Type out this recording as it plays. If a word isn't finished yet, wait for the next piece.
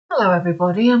Hello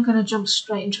everybody, I'm going to jump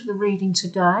straight into the reading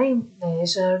today.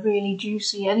 There's a really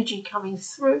juicy energy coming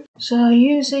through. So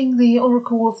using the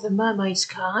Oracle of the Mermaids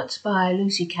card by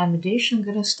Lucy Cavendish, I'm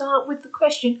going to start with the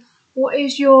question, what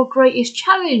is your greatest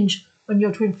challenge on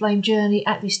your twin flame journey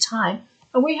at this time?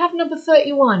 And we have number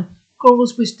 31,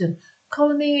 Coral's Wisdom,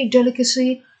 colony,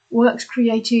 delicacy, works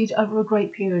created over a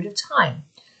great period of time.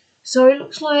 So it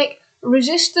looks like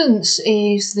resistance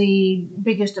is the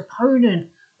biggest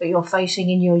opponent that you're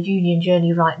facing in your union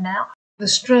journey right now. The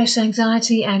stress,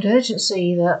 anxiety and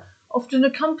urgency that often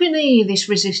accompany this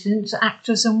resistance act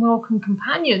as unwelcome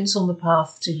companions on the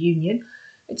path to union.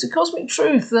 It's a cosmic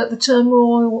truth that the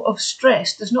turmoil of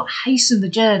stress does not hasten the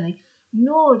journey,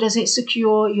 nor does it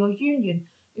secure your union.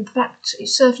 In fact, it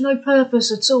serves no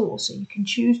purpose at all, so you can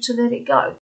choose to let it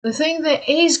go. The thing that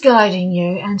is guiding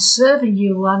you and serving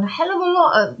you one hell of a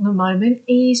lot at the moment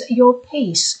is your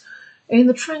peace. In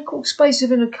the tranquil space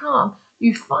of inner calm,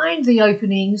 you find the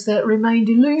openings that remained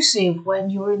elusive when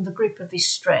you're in the grip of this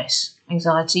stress,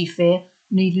 anxiety, fear,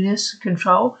 neediness,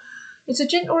 control. It's a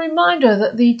gentle reminder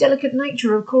that the delicate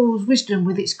nature of Coral's wisdom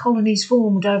with its colonies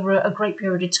formed over a great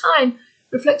period of time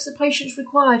reflects the patience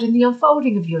required in the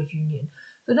unfolding of your union.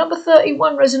 The number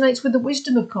 31 resonates with the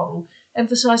wisdom of Coral,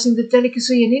 emphasising the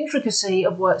delicacy and intricacy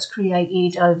of works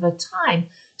created over time.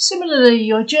 Similarly,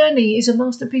 your journey is a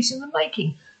masterpiece in the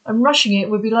making, and rushing it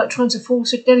would be like trying to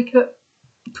force a delicate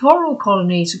coral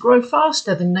colony to grow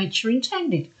faster than nature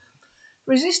intended.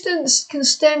 Resistance can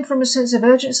stem from a sense of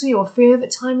urgency or fear that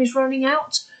time is running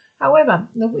out. However,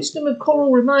 the wisdom of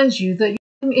Coral reminds you that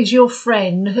time is your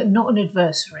friend, not an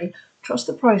adversary. Trust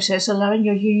the process, allowing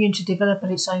your union to develop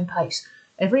at its own pace.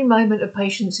 Every moment of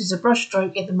patience is a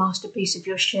brushstroke in the masterpiece of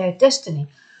your shared destiny.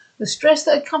 The stress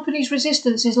that accompanies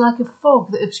resistance is like a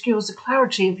fog that obscures the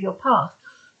clarity of your path.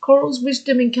 Coral's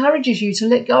wisdom encourages you to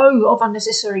let go of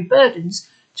unnecessary burdens,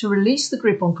 to release the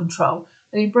grip on control,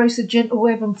 and embrace the gentle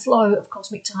ebb and flow of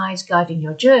cosmic tides guiding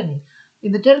your journey.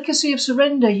 In the delicacy of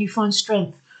surrender, you find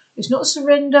strength. It's not a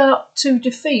surrender to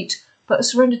defeat, but a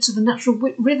surrender to the natural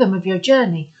rhythm of your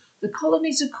journey. The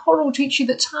colonies of coral teach you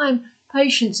that time,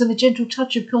 patience, and the gentle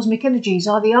touch of cosmic energies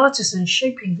are the artisans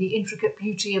shaping the intricate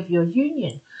beauty of your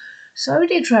union. So,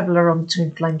 dear traveller on the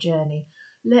twin flame journey,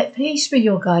 let peace be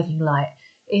your guiding light.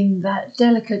 In that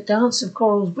delicate dance of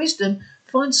Coral's wisdom,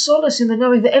 find solace in the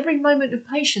knowing that every moment of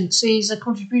patience is a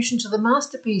contribution to the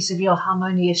masterpiece of your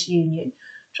harmonious union.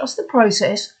 Trust the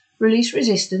process, release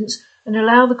resistance, and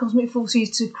allow the cosmic forces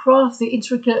to craft the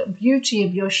intricate beauty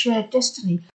of your shared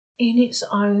destiny in its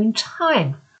own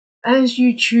time. As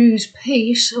you choose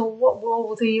peace, what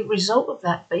will the result of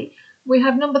that be? We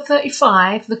have number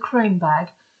 35, the crane bag,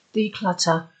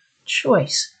 declutter,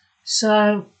 choice.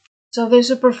 So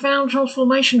there's a profound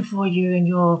transformation for you in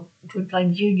your twin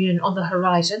flame union on the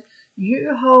horizon.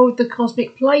 You hold the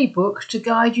cosmic playbook to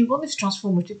guide you on this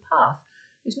transformative path.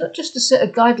 It's not just a set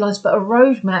of guidelines, but a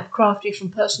roadmap crafted from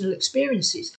personal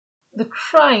experiences. The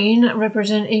crane,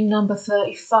 representing number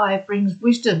 35, brings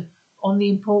wisdom on the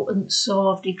importance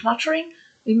of decluttering.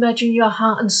 Imagine your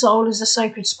heart and soul as a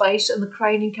sacred space, and the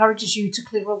crane encourages you to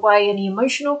clear away any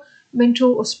emotional,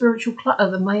 mental, or spiritual clutter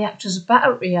that may act as a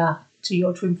barrier to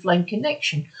your twin flame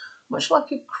connection. Much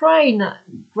like a crane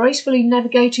gracefully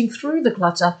navigating through the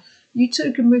clutter, you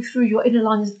too can move through your inner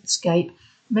landscape,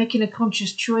 making a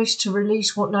conscious choice to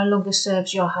release what no longer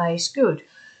serves your highest good.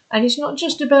 And it's not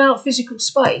just about physical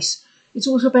space, it's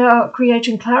also about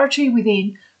creating clarity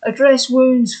within, address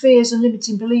wounds, fears and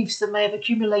limiting beliefs that may have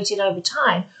accumulated over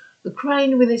time. The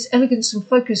crane, with its elegance and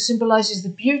focus, symbolises the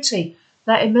beauty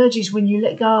that emerges when you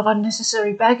let go of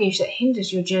unnecessary baggage that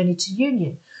hinders your journey to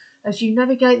union. As you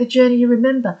navigate the journey, you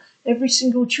remember every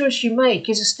single choice you make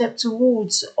is a step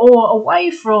towards or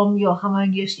away from your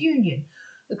harmonious union.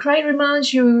 The crane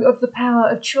reminds you of the power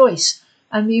of choice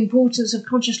and the importance of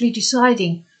consciously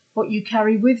deciding what you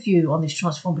carry with you on this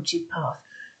transformative path.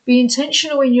 Be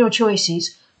intentional in your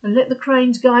choices and let the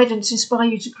crane's guidance inspire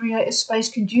you to create a space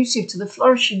conducive to the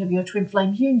flourishing of your twin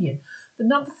flame union. The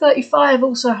number 35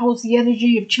 also holds the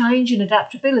energy of change and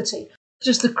adaptability.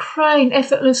 As the crane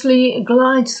effortlessly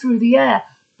glides through the air,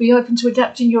 be open to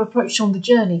adapting your approach on the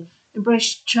journey.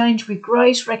 Embrace change with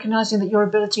grace, recognising that your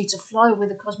ability to flow with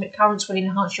the cosmic currents will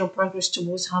enhance your progress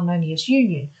towards harmonious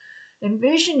union.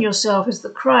 Envision yourself as the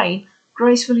crane,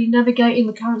 gracefully navigating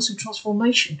the currents of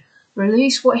transformation.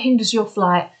 Release what hinders your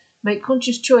flight, make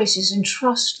conscious choices, and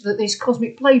trust that this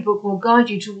cosmic playbook will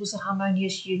guide you towards the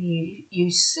harmonious union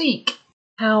you seek.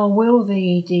 How will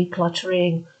the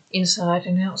decluttering inside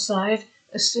and outside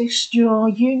assist your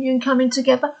union coming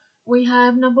together? We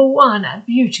have number 1,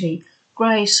 beauty,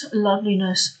 grace,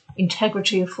 loveliness,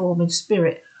 integrity of form and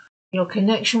spirit. Your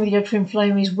connection with your twin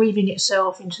flame is weaving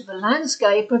itself into the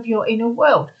landscape of your inner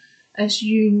world. As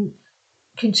you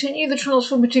continue the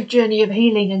transformative journey of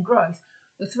healing and growth,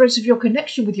 the threads of your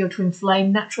connection with your twin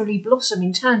flame naturally blossom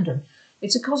in tandem.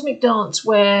 It's a cosmic dance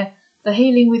where the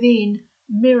healing within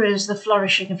mirrors the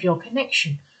flourishing of your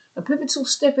connection. A pivotal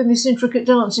step in this intricate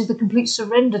dance is the complete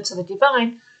surrender to the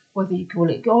divine, whether you call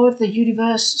it God, the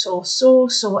universe, or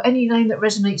source, or any name that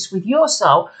resonates with your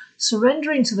soul.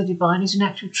 Surrendering to the divine is an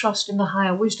act of trust in the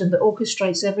higher wisdom that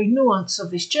orchestrates every nuance of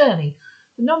this journey.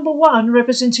 The number one,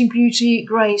 representing beauty,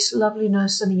 grace,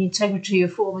 loveliness, and the integrity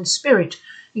of form and spirit,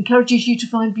 encourages you to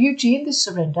find beauty in this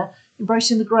surrender,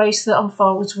 embracing the grace that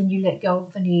unfolds when you let go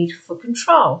of the need for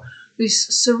control. This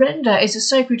surrender is a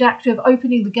sacred act of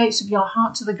opening the gates of your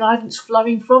heart to the guidance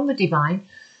flowing from the divine.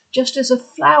 Just as a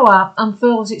flower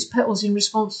unfurls its petals in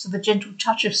response to the gentle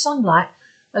touch of sunlight,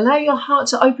 allow your heart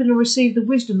to open and receive the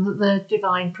wisdom that the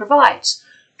divine provides.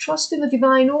 Trust in the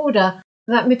divine order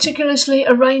that meticulously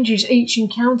arranges each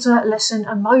encounter, lesson,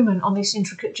 and moment on this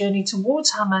intricate journey towards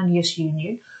harmonious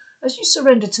union. As you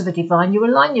surrender to the divine, you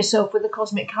align yourself with the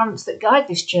cosmic currents that guide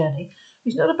this journey.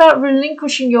 It's not about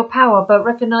relinquishing your power, but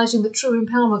recognizing that true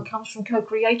empowerment comes from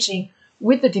co-creating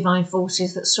with the divine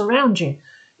forces that surround you.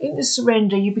 In this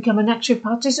surrender, you become an active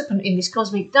participant in this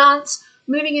cosmic dance,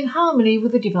 moving in harmony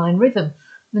with the divine rhythm.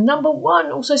 The number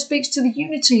one also speaks to the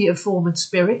unity of form and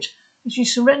spirit. As you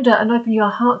surrender and open your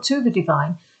heart to the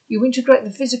divine, you integrate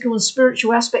the physical and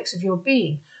spiritual aspects of your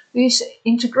being. This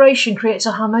integration creates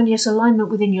a harmonious alignment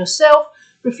within yourself,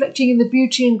 reflecting in the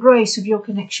beauty and grace of your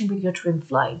connection with your twin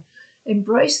flame.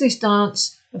 Embrace this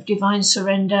dance of divine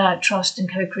surrender, trust,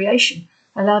 and co-creation.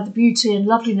 Allow the beauty and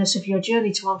loveliness of your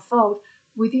journey to unfold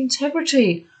with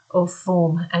integrity of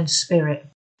form and spirit.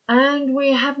 And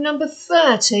we have number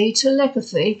 30,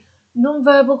 telepathy,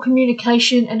 non-verbal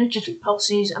communication, energetic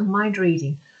pulses, and mind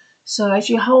reading. So as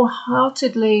you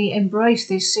wholeheartedly embrace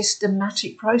this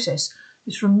systematic process,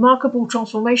 this remarkable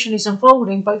transformation is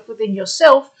unfolding both within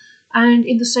yourself and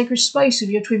in the sacred space of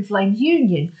your twin flame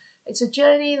union. It's a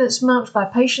journey that's marked by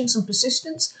patience and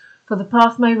persistence, for the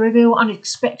path may reveal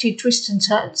unexpected twists and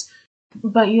turns,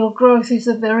 but your growth is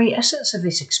the very essence of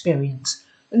this experience.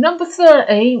 Number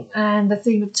 30, and the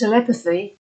theme of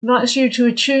telepathy, invites you to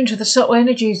attune to the subtle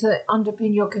energies that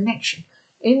underpin your connection.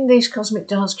 In this cosmic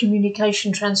dance,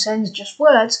 communication transcends just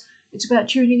words. It's about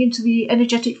tuning into the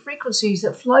energetic frequencies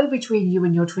that flow between you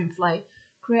and your twin flame,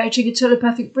 creating a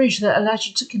telepathic bridge that allows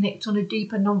you to connect on a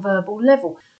deeper non-verbal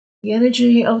level. The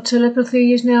energy of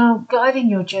telepathy is now guiding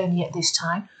your journey at this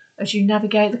time. As you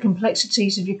navigate the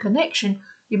complexities of your connection,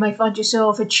 you may find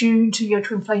yourself attuned to your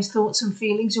twin flame's thoughts and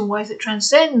feelings in ways that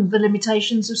transcend the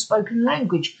limitations of spoken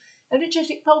language.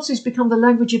 Energetic pulses become the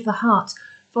language of the heart,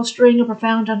 fostering a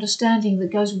profound understanding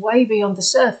that goes way beyond the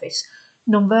surface.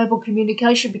 Nonverbal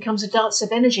communication becomes a dance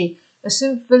of energy, a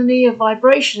symphony of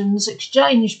vibrations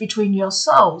exchanged between your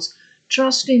souls.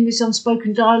 Trust in this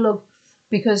unspoken dialogue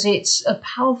because it's a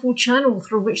powerful channel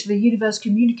through which the universe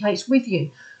communicates with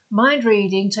you. Mind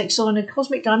reading takes on a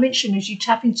cosmic dimension as you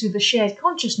tap into the shared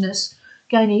consciousness,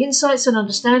 gaining insights and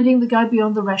understanding that go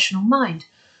beyond the rational mind.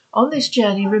 On this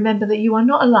journey, remember that you are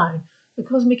not alone. The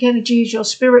cosmic energies, your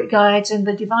spirit guides, and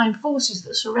the divine forces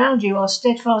that surround you are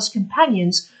steadfast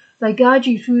companions. They guide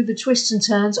you through the twists and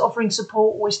turns, offering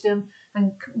support, wisdom,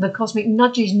 and the cosmic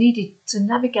nudges needed to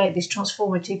navigate this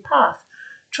transformative path.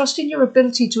 Trust in your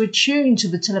ability to attune to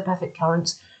the telepathic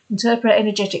currents, interpret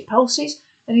energetic pulses,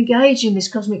 and engage in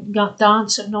this cosmic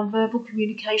dance of nonverbal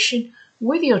communication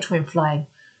with your twin flame.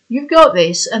 You've got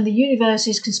this, and the universe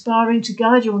is conspiring to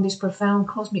guide you on this profound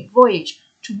cosmic voyage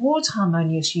towards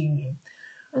harmonious union.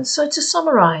 And so to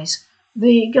summarize,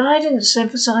 the guidance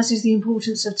emphasizes the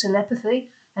importance of telepathy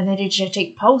and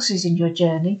energetic pulses in your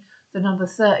journey. The number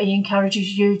 30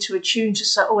 encourages you to attune to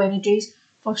subtle energies,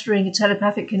 fostering a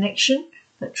telepathic connection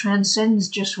that transcends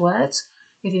just words.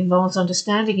 It involves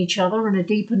understanding each other on a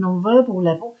deeper non-verbal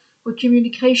level, where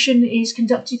communication is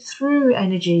conducted through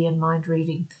energy and mind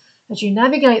reading. As you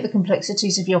navigate the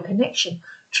complexities of your connection,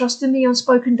 trust in the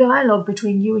unspoken dialogue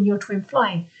between you and your twin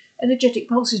flame. Energetic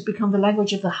pulses become the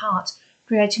language of the heart,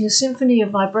 creating a symphony of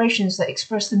vibrations that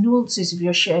express the nuances of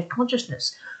your shared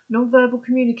consciousness. Non-verbal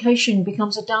communication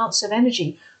becomes a dance of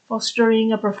energy,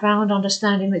 fostering a profound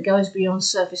understanding that goes beyond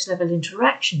surface-level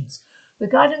interactions. The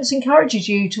guidance encourages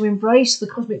you to embrace the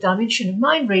cosmic dimension of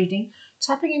mind reading,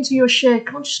 tapping into your shared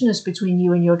consciousness between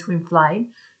you and your twin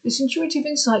flame. This intuitive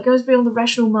insight goes beyond the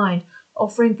rational mind,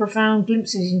 offering profound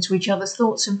glimpses into each other's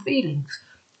thoughts and feelings.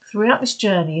 Throughout this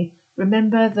journey,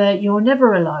 remember that you're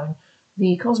never alone.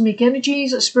 The cosmic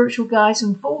energies, spiritual guides,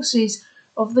 and forces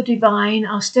of the divine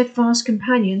are steadfast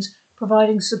companions,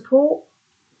 providing support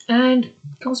and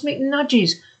cosmic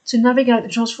nudges to navigate the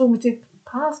transformative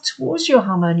path towards your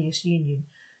harmonious union.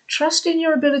 Trust in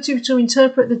your ability to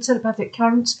interpret the telepathic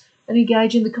currents and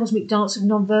engage in the cosmic dance of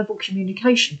non-verbal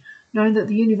communication, knowing that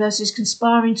the universe is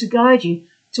conspiring to guide you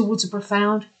towards a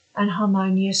profound and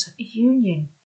harmonious union.